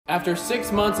After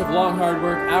 6 months of long hard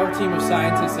work, our team of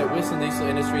scientists at Whistler Diesel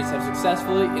Industries have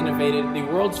successfully innovated the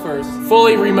world's first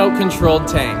fully remote controlled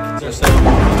tank. Dude,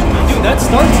 that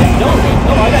starts it. No,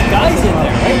 I got guys in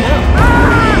there right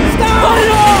now. Stop! Cut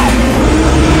it off!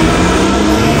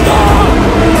 Stop!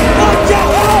 Watch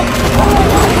out! Help!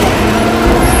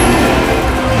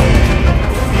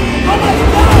 Oh my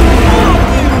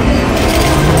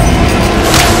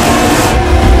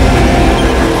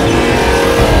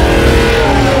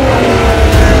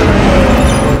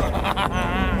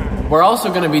We're also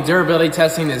going to be durability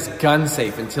testing this gun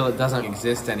safe until it doesn't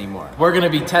exist anymore. We're going to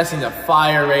be testing the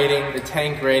fire rating, the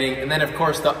tank rating, and then of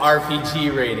course the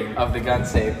RPG rating of the gun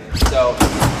safe. So,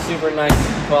 super nice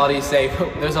quality safe.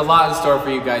 There's a lot in store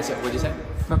for you guys. What'd you say?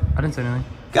 No, I didn't say anything.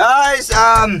 Guys,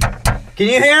 can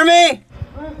you hear me?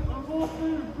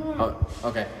 Oh,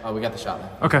 okay. Oh, we got the shot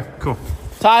now. Okay, cool.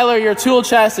 Tyler, your tool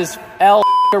chest is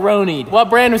L-ronied. What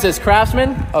brand was this?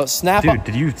 Craftsman? Oh, snap. Dude,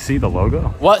 did you see the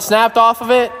logo? What snapped off of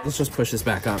it? Let's just push this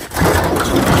back up.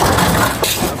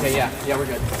 Okay, yeah, we're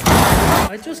good.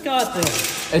 I just got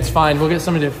this. It's fine. We'll get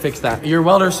somebody to fix that. Your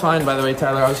welder's fine, by the way,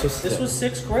 Tyler. This was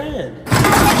 $6 grand.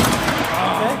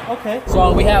 Okay.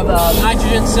 So we have a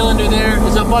nitrogen cylinder there.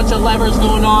 There's a bunch of levers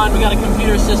going on. We got a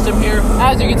computer system here.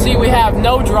 As you can see, we have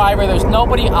no driver. There's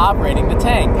nobody operating the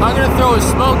tank. I'm gonna throw a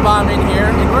smoke bomb in here,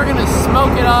 and we're gonna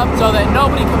smoke it up so that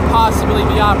nobody can possibly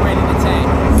be operating the tank.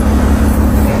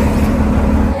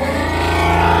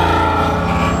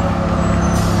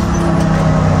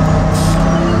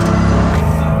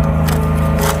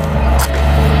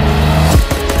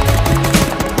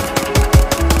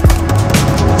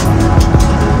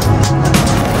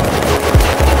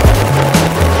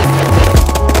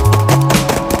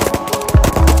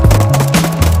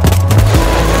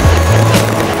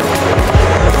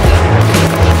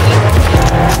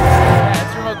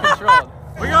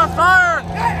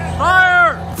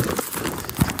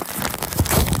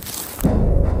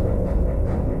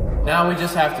 Now we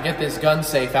just have to get this gun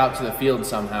safe out to the field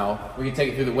somehow. We can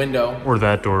take it through the window. Or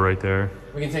that door right there.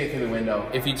 We can take it through the window.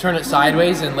 If you turn it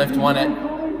sideways and lift one end,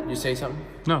 you say something?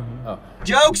 No. Oh.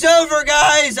 Joke's over,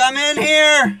 guys. I'm in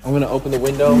here. I'm gonna open the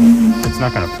window. It's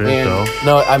not gonna fit though.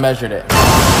 No, I measured it.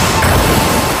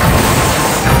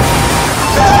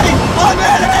 Hey, I'm in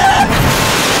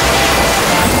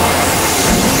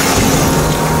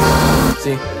here.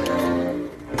 See?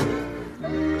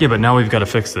 Yeah, but now we've got to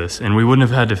fix this, and we wouldn't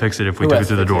have had to fix it if we took it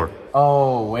through the door.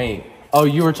 Oh, wait. Oh,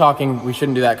 you were talking, we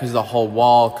shouldn't do that because the whole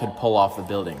wall could pull off the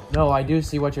building. No, I do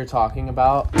see what you're talking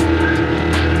about.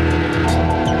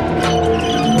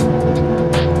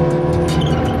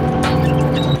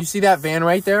 You see that van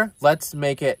right there? Let's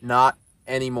make it not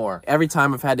anymore. Every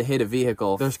time I've had to hit a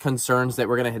vehicle, there's concerns that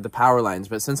we're gonna hit the power lines,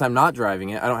 but since I'm not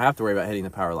driving it, I don't have to worry about hitting the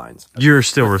power lines. You're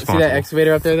still responsible. See that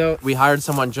excavator up there though? We hired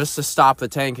someone just to stop the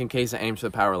tank in case it aims for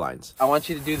the power lines. I want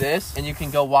you to do this, and you can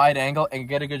go wide angle and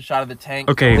get a good shot of the tank.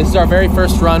 Okay. This is our very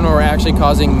first run where we're actually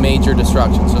causing major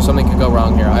destruction, so something could go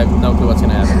wrong here. I have no clue what's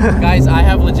gonna happen. Guys, I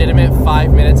have legitimate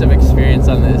 5 minutes of experience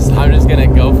on this. I'm just gonna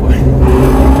go for it.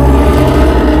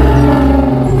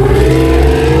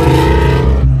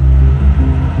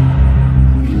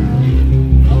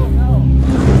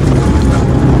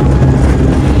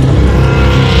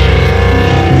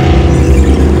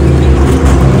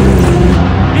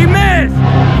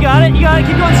 You got it.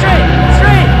 Keep going straight.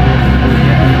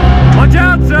 Watch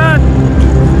out, son!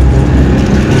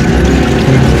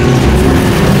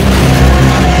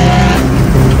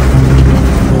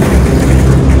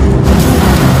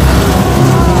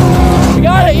 We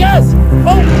got it, yes!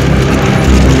 Oh!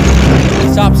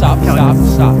 Stop.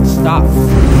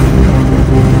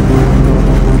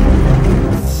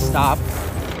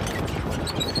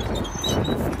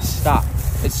 Stop.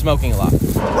 It's smoking a lot.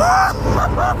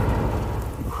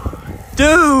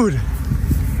 Dude!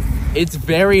 It's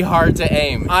very hard to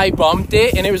aim. I bumped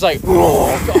it and it was like,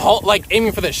 like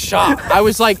aiming for the shot. I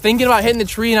was like thinking about hitting the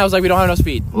tree and I was like, we don't have no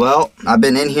speed. Well, I've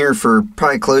been in here for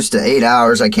probably close to 8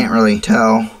 hours. I can't really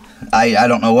tell. I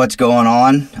don't know what's going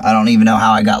on. I don't even know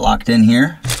how I got locked in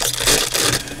here.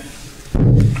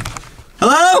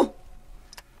 Hello?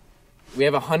 We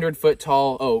have a 100-foot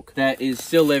tall oak that is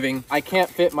still living. I can't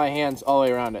fit my hands all the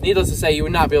way around it. Needless to say, you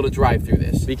would not be able to drive through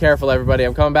this. Be careful, everybody.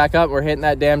 I'm coming back up. We're hitting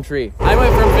that damn tree. I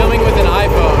went from filming with an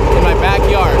iPhone in my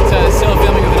backyard to still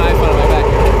filming with an iPhone in my backyard.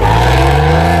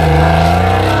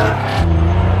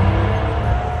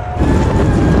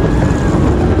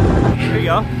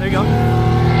 There you go.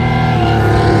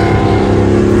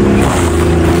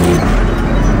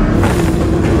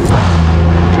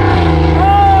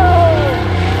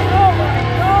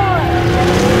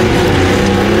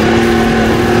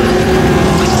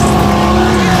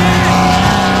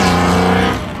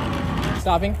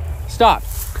 Stopping? Stop.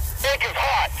 Tank is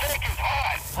hot. Tank is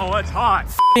hot. Oh, it's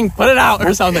hot. Put it out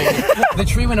or something. The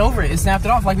tree went over it. It snapped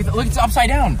it off. Like, look, it's upside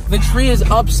down. The tree is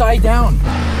upside down.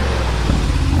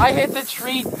 I hit the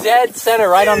tree dead center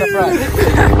right on the front.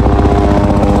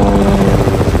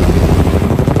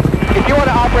 If you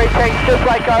want to operate tanks just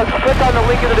like us, click on the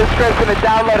link in the description and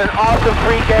download an awesome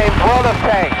free game, World of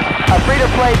Tanks. A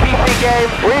free-to-play PC game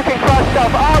where you can crush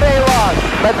stuff all day long.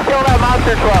 Let's kill that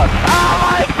monster truck. Oh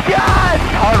my God!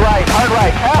 Hard right, hard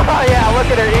right. Oh yeah,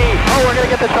 look at her eat. Oh, we're gonna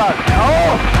get the truck.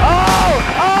 Oh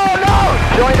no!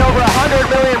 Join over 100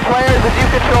 million players as you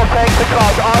control tanks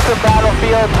across awesome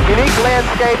battlefields, unique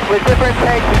landscapes with different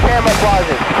tanks and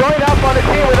camouflages. Join up on a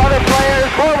team with other players,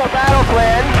 form a battle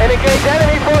plan, and engage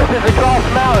enemy forces across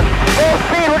mountains. Full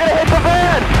speed, we're gonna hit the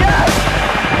van! Yes!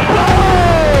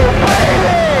 Oh,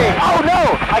 baby! Oh no!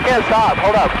 I can't stop.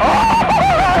 Hold up.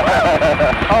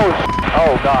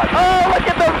 Oh God. Oh, look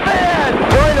at the van!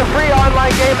 Join the free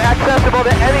online game accessible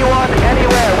to anyone,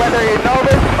 anywhere. Whether you're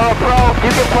novice or a pro,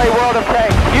 you can play World of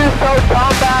Tanks. Use code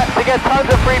COMBAT to get tons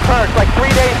of free perks like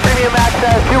 3 days premium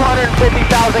access,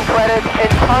 250,000 credits, and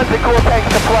tons of cool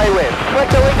tanks to play with. Click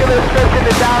the link in the description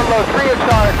to download free of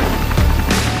charge.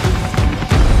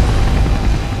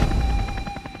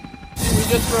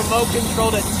 Just remote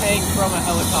controlled a tank from a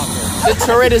helicopter. The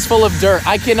turret is full of dirt.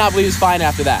 I cannot believe it's fine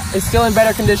after that. It's still in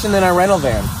better condition than our rental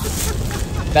van.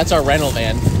 That's our rental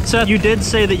van. Seth, you did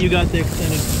say that you got the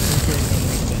extended.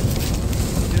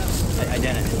 I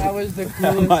didn't. That was the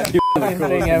coolest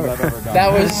thing ever.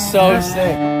 That was so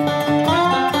sick.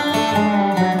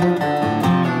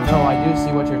 No, I do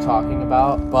see what you're talking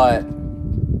about, but...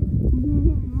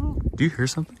 Do you hear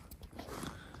something?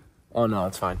 Oh no,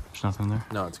 it's fine. There's nothing there.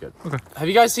 No, it's good. Okay. Have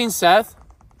you guys seen Seth?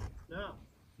 No.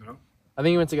 I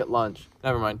think he went to get lunch.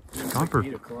 Never mind. Copper.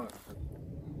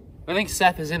 I think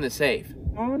Seth is in the safe.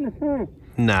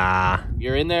 Nah.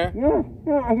 You're in there?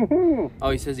 Oh,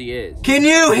 he says he is. Can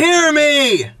you hear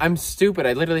me? I'm stupid.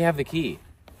 I literally have the key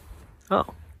Oh.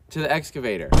 to the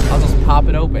excavator. I'll just pop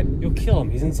it open. You'll kill him.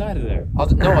 He's inside of there. I'll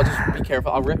just be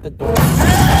careful. I'll rip the door.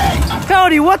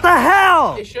 Cody, what the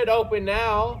hell? It should open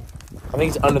now. I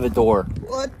think it's under the door.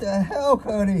 What the hell,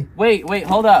 Cody? Wait,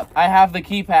 hold up. I have the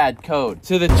keypad code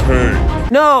to the turn.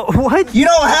 No, what? You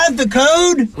don't have the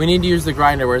code? We need to use the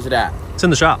grinder. Where's it at? It's in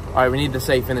the shop. All right, we need the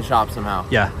safe in the shop somehow.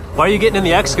 Yeah. Why are you getting in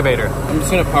the excavator? I'm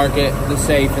just gonna park it, the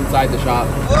safe inside the shop.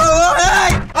 Oh,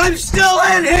 hey! I'm still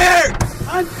in here!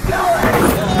 I'm still in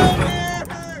here!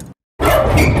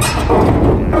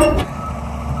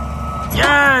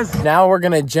 Yes! Now we're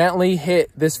gonna gently hit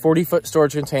this 40-foot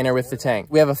storage container with the tank.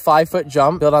 We have a 5-foot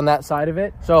jump built on that side of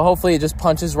it. So hopefully it just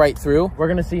punches right through. We're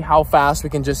gonna see how fast we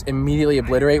can just immediately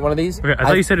obliterate one of these. Okay, I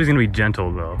thought you said it was gonna be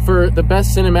gentle though. For the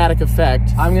best cinematic effect,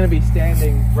 I'm gonna be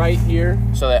standing right here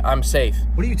so that I'm safe.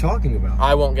 What are you talking about?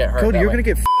 I won't get hurt. Cody, you're way. gonna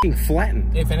get f***ing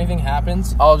flattened. If anything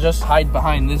happens, I'll just hide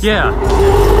behind this. Yeah.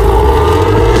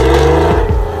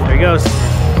 There he goes.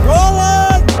 Roll it!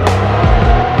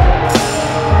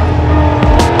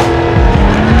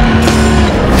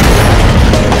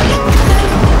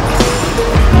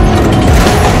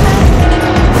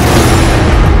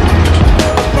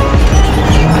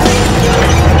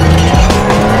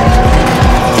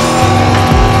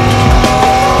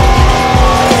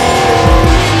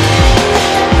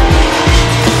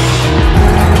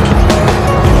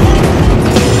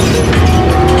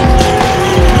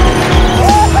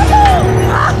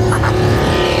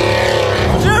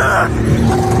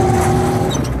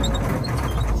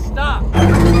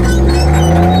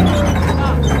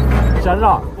 Shut it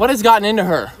off. What has gotten into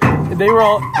her? They were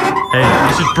all... Hey,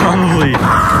 you should probably...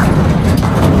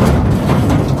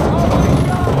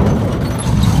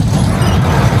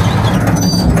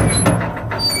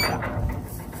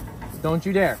 Don't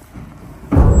you dare.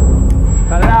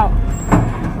 Cut it out.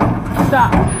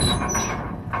 Stop.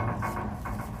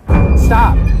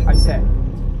 Stop, I said.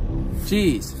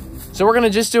 Jeez. So we're gonna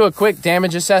just do a quick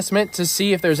damage assessment to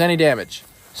see if there's any damage.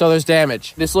 So there's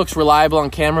damage. This looks reliable on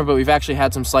camera, but we've actually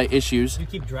had some slight issues. You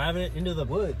keep driving it into the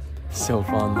woods. So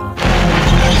fun though.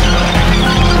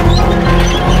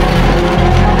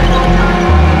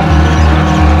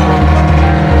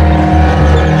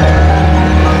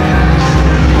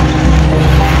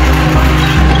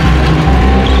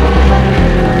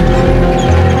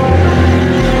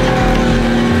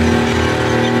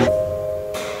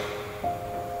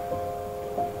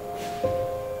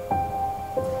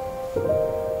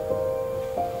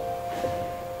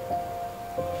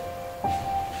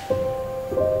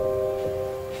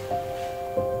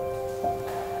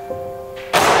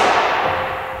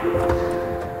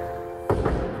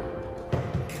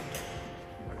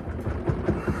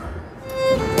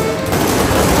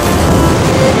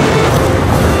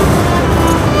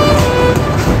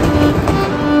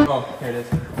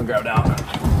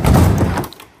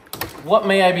 What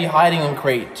may I be hiding on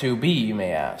crate 2B, you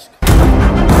may ask?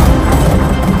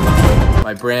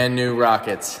 My brand new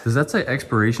rockets. Does that say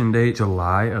expiration date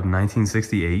July of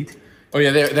 1968? Oh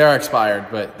yeah, they're expired,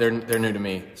 but they're new to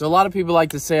me. So a lot of people like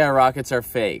to say our rockets are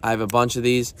fake. I have a bunch of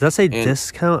these. Does that say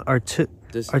discount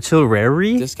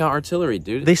artillery? Discount artillery,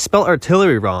 dude. They spell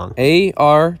artillery wrong.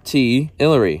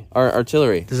 A-R-T-illery.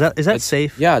 Artillery. Is that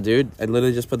safe? Yeah, dude. I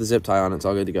literally just put the zip tie on. It's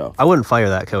all good to go. I wouldn't fire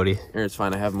that, Cody. Here, it's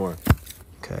fine. I have more.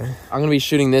 Okay. I'm gonna be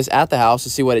shooting this at the house to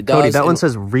see what it does. Cody, that one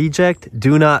says reject,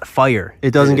 do not fire.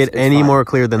 It doesn't get any more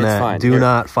clear than that. Fine. Do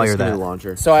not fire that.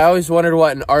 Launcher. So I always wondered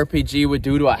what an RPG would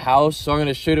do to a house, so I'm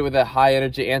gonna shoot it with a high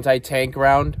energy anti-tank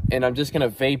round, and I'm just gonna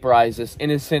vaporize this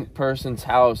innocent person's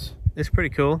house. It's pretty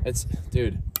cool. It's,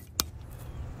 dude.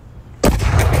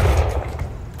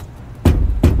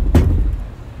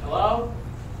 Hello?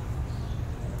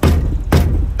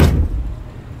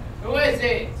 Who is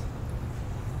it?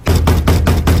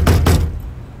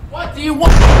 What do you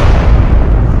want?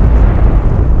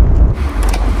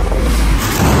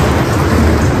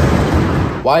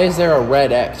 Why is there a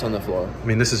red X on the floor? I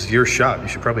mean, this is your shop. You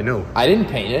should probably know. I didn't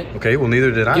paint it. Okay, well,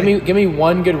 neither did I. Give me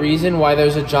one good reason why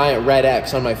there's a giant red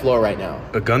X on my floor right now.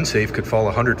 A gun safe could fall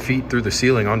 100 feet through the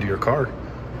ceiling onto your car.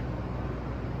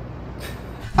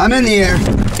 I'm in the air.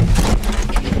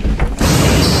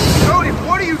 Cody,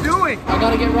 what are you doing? I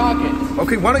gotta get rockets.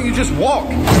 Okay, why don't you just walk?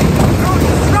 Cody,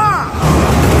 stop!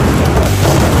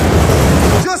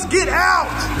 Just get out!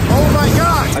 Oh my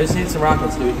gosh! I just need some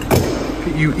rockets, dude.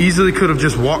 You easily could have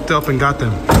just walked up and got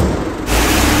them.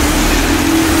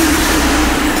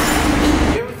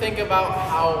 You ever think about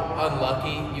how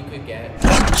unlucky you could get?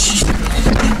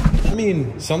 I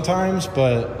mean, sometimes,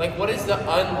 but... Like, what is the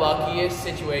unluckiest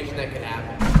situation that could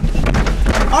happen?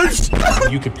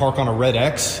 You could park on a red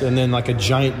X, and then like a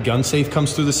giant gun safe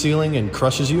comes through the ceiling and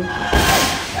crushes you.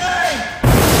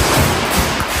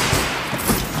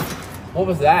 What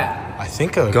was that? I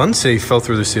think a gun safe fell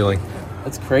through the ceiling.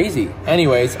 That's crazy.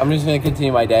 Anyways, I'm just gonna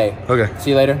continue my day. Okay.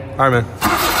 See you later. All right, man.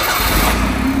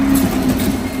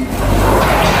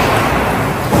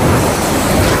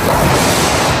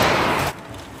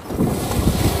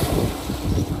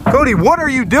 Cody, what are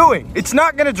you doing? It's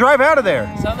not gonna drive out of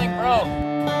there. Something broke.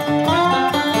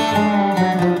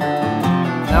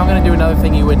 Now I'm gonna do another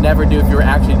thing you would never do if you were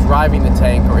actually driving the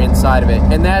tank or inside of it,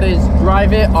 and that is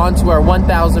drive it onto our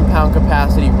 1,000 pound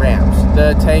capacity ramps.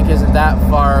 The tank isn't that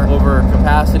far over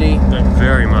capacity. It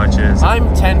very much is.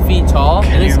 I'm 10 feet tall,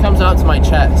 and this comes out to my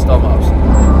chest almost.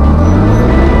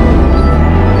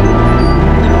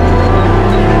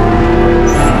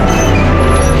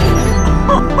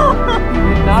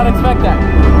 Did not expect that.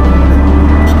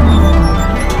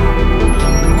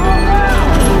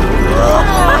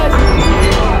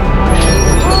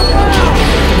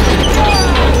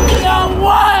 No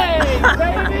way,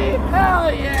 baby! Hell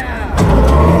yeah!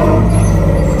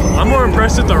 I'm more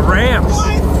impressed with the ramps.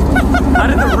 How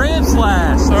did the ramps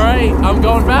last? All right, I'm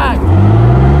going back.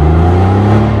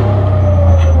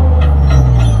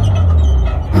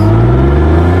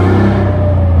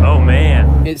 Oh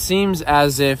man. It seems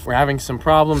as if we're having some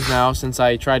problems now since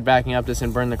I tried backing up this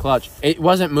and burned the clutch. It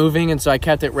wasn't moving, and so I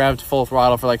kept it revved full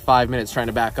throttle for like 5 minutes trying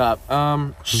to back up.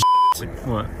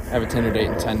 What? I have a Tinder date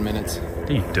in 10 minutes. No,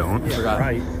 you don't. Forgot.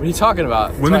 Right. What are you talking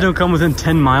about? Women don't come within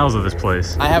 10 miles of this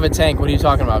place. I have a tank. What are you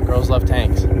talking about? Girls love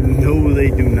tanks. No, they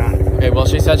do not. Okay, well,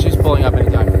 she said she's pulling up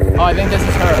anytime. Oh, I think this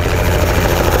is her.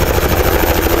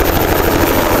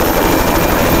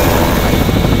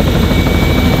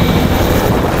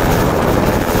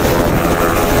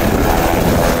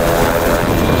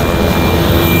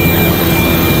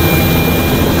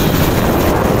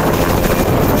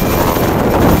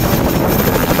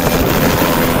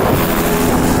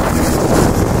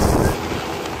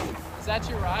 Is that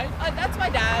your ride? That's my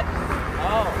dad.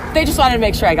 Oh. They just wanted to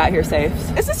make sure I got here safe.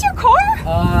 Is this your car?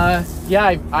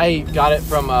 Yeah, I got it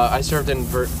from, I served in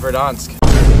Verdansk.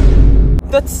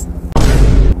 That's...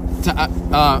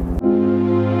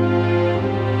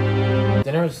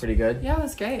 Dinner was pretty good. Yeah, it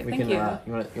was great. Thank you.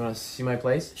 You wanna see my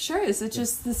place? Sure, is it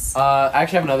just this... I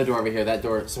actually have another door over here. That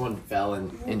door, someone fell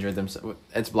and injured themselves.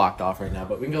 It's blocked off right now,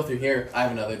 but we can go through here. I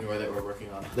have another door that we're working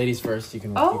on. Ladies first, you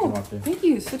can walk through. Thank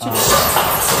you. Such a...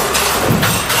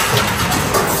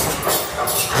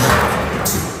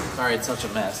 Sorry, it's such a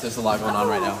mess. There's a lot going on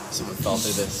right now. Someone fell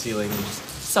through the ceiling and just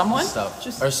Someone? stuff.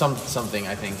 Just... Or something,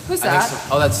 I think. Who's I that?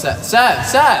 think oh, that's Seth.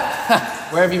 Seth!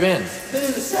 Where have you been? Been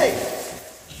in the safe.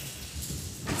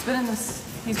 It's been in this...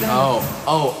 He's been in... Oh.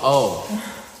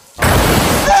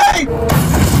 Hey!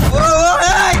 Whoa,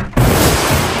 hey!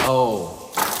 Oh.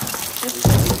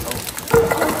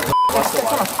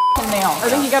 nail. I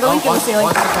think you got a leak in the ceiling.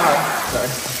 Watch the car. Sorry.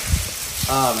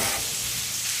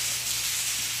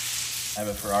 I have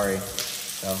a Ferrari.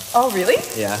 So. Oh, really?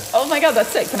 Yeah. Oh my god, that's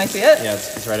sick. Can I see it? Yeah,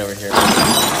 it's right over here.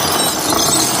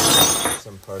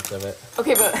 Some parts of it.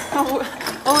 Okay, but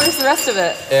where's the rest of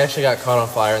it? It actually got caught on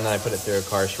fire, and then I put it through a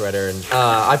car shredder. And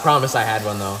I promise I had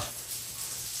one though.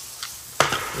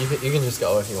 You can just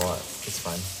go if you want. It's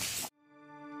fine.